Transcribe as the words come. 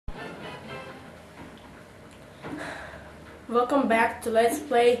Welcome back to Let's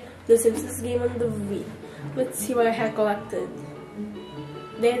Play the Simpsons Game on the Wii. Let's see what I have collected.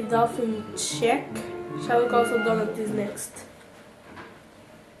 Dead Dolphin check. Shall we also donut this next?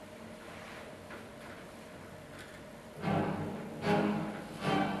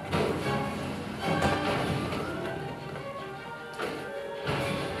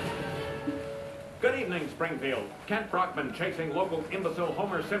 Good evening, Springfield. Kent Brockman chasing local imbecile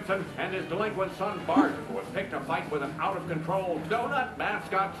Homer Simpson and his delinquent son Bart, who has picked a fight with an out-of-control donut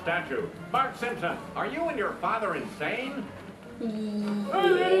mascot statue. Bart Simpson, are you and your father insane? Hi,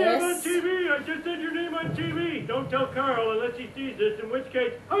 Lenny, I'm on TV. I just said your name on TV. Don't tell Carl unless he sees this, in which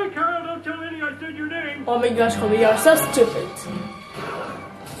case, hi, Carl, don't tell Lenny I said your name. Oh my gosh, Kobe, you are so stupid.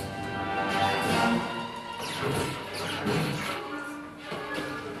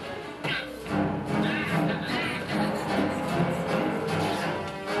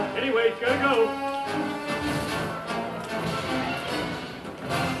 Anyways, gotta go.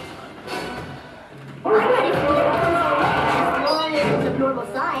 Normal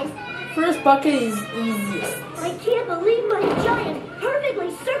size. First bucket is easiest. I can't believe my giant,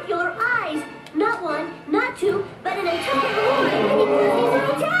 perfectly circular eyes. Not one, not two, but an entire horde of mini Goofys are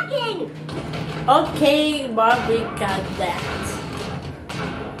attacking. Okay, Bob, we got that.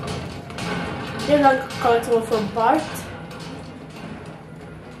 There's a collectible for Bart.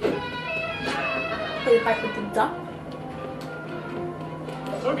 Play the pipe with the duck.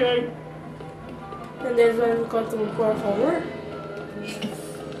 Okay. And there's one collectible for Homer.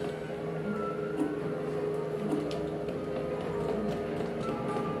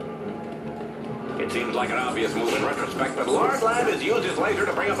 It seems like an obvious move in retrospect, but Lard Lad has used his laser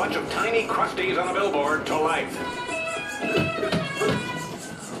to bring a bunch of tiny crusties on a billboard to life.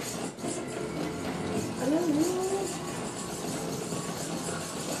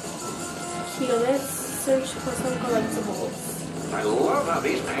 Here, let's search for some collectibles. I love how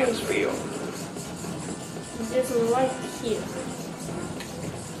these pants feel. There's one right here.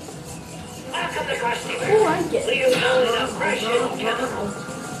 Welcome to Krusty Burger. Oh, I get Do it. you know enough fresh and chemicals?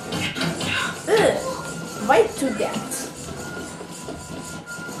 Ugh, bite to that.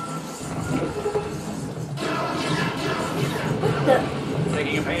 What the?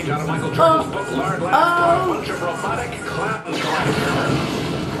 Taking a page out of Michael Jordan's book, Lard Lad brought a bunch of robotic Clapton collectors.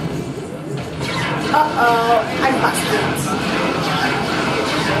 I busted.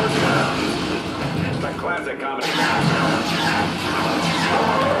 It's a classic comedy.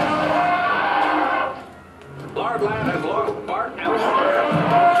 Lard Lad has lost Bart and Homer.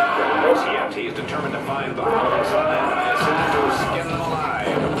 Yet he's determined to find the fallen son and I assume to skin them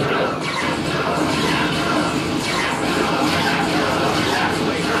alive.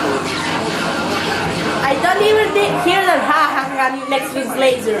 I don't even hear them. Ha next with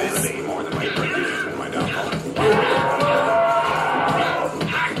lasers. More than my prejudice and my downfall.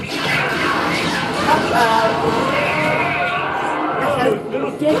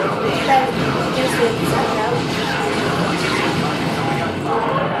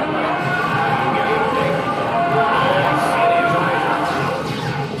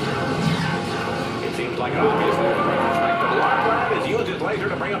 It seems like an obvious move in retrospect, but Lard Lad has used his laser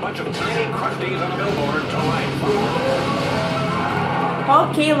to bring a bunch of tiny crusties on a billboard to life.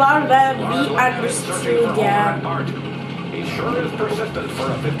 Okay, Lard Lad, we understood, yeah. He sure is persistent for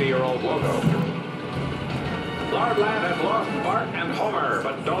a 50-year-old logo. Lard Lad has lost Bart and Homer,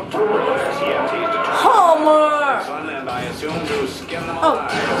 but don't relax yet. He's determined Homer! son, and I assume to skin them Oh,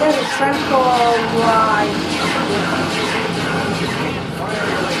 alive. there's a trample ride. Fire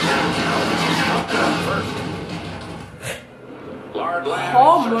your laser. First. Lard Lad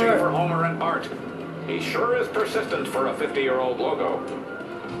Homer. is searching for Homer and Bart. He sure is persistent for a 50-year-old logo.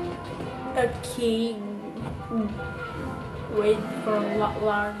 Okay. Wait for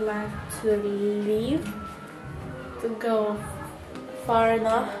Lard Lad to leave. To go far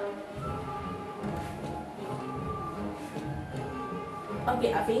enough.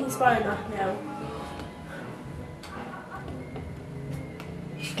 Okay, I think it's far enough now.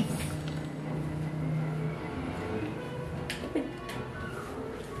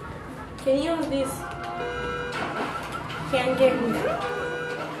 Can you use this? Can't get me.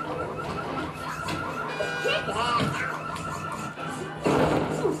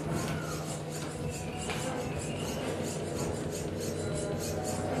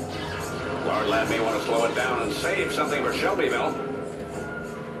 Lard Lad may want to slow it down and save something for Shelbiville.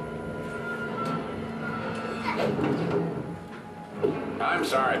 I'm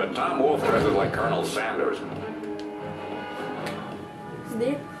sorry, but Tom Wolfe dresses like Colonel Sanders. Is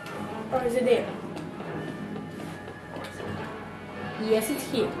there? Or is it there? Yes, it's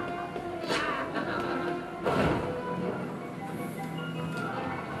here.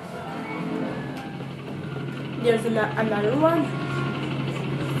 There's another one.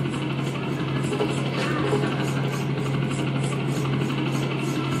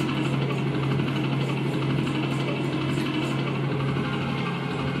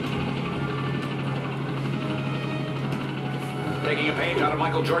 Taking a page out of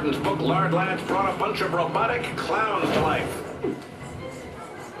Michael Jordan's book, Lard Lads brought a bunch of robotic clowns to life.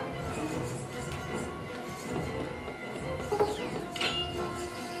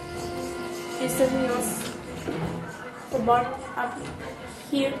 Is something else about up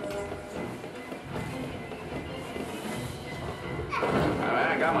here?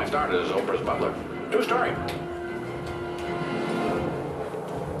 I got my start as Oprah's butler. True story.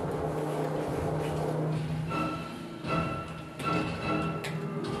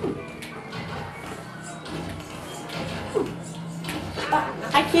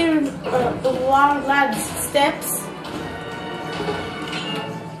 I hear the Lard Lads steps.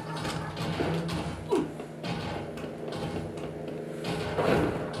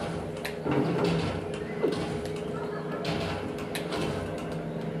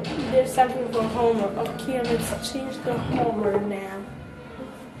 There's something for Homer. Okay, let's change the Homer now.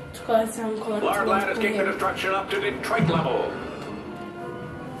 To collect some collectibles. Lard Lad escaped the destruction up to Detroit level.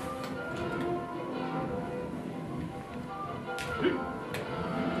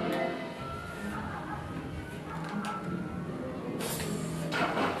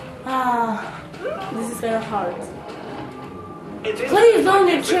 This is very hard. Please don't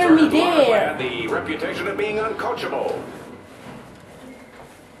return me there. The reputation of being uncoachable.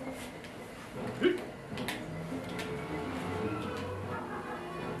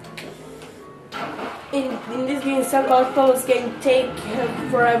 In this game, some collectibles can take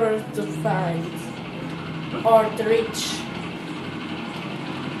forever to find or to reach.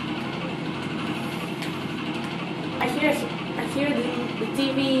 I hear the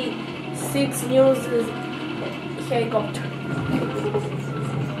TV6 news helicopter.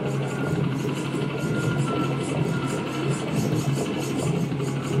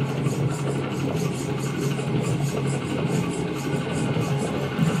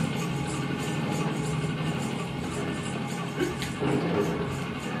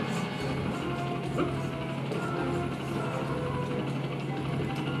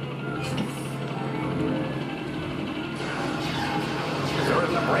 There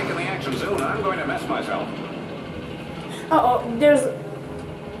isn't a break in the action soon. I'm going to mess myself.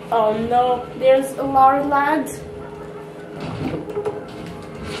 Oh no, there's a Lard Lad.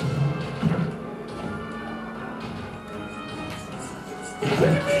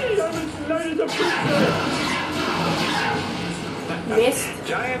 Missed.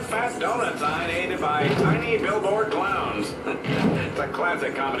 Giant fat donut sign aided by tiny billboard clowns. It's a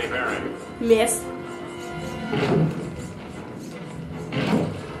classic comedy pairing. Missed.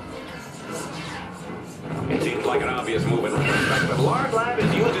 It seems like an obvious move in retrospect, but Lard Lad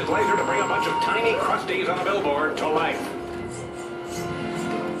has used his laser to bring a bunch of tiny crusties on a billboard to life.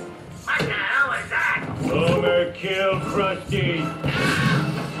 What the hell is that? Homer kill Krusty.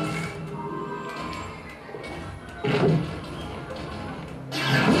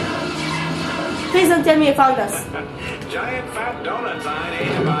 Please don't tell me you found us. Giant fat donut sign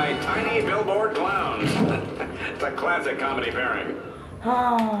aided by tiny billboard clowns. It's a classic comedy pairing.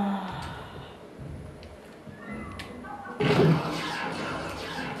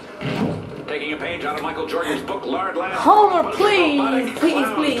 Taking a page out of Michael Jordan's book, Lard Lad. Homer, please,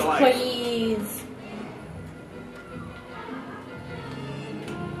 please.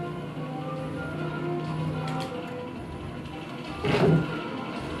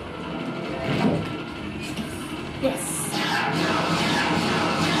 Yes.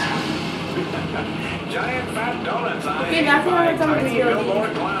 Giant fat donut sign Okay, that's what I'm talking tiny about.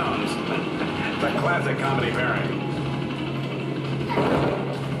 billboard clowns. It's a classic comedy pairing.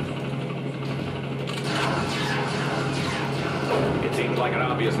 It seems like an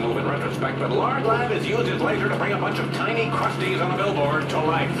obvious move in retrospect, but Lard Lad has used his laser to bring a bunch of tiny crusties on a billboard to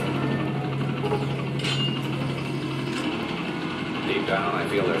life. Deep down, I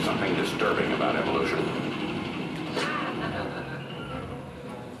feel there's something disturbing about evolution.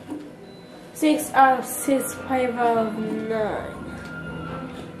 6 out of 6, 5 out of 9.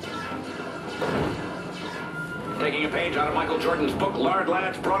 Taking a page out of Michael Jordan's book, Lard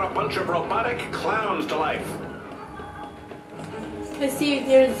Lads brought a bunch of robotic clowns to life. Let's see if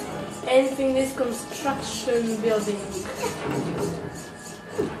there's anything in this construction building.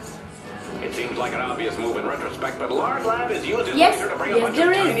 It seems like an obvious move in retrospect, but Lard Lad has used his Yes, laser to bring a yes, bunch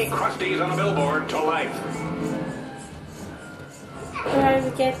there of is. tiny crusties on a billboard to life. Where we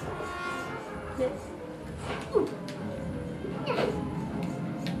get this.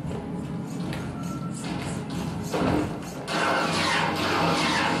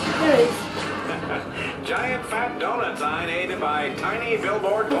 Anyways. Giant fat donut sign aided by tiny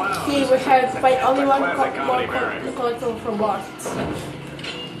billboard clowns. Okay, we have to find only one Classic comedy collectible for Bart.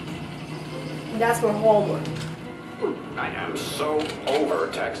 That's for Homer. I am so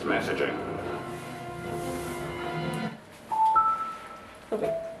over text messaging.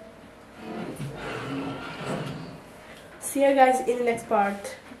 Okay. See you guys in the next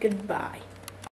part. Goodbye.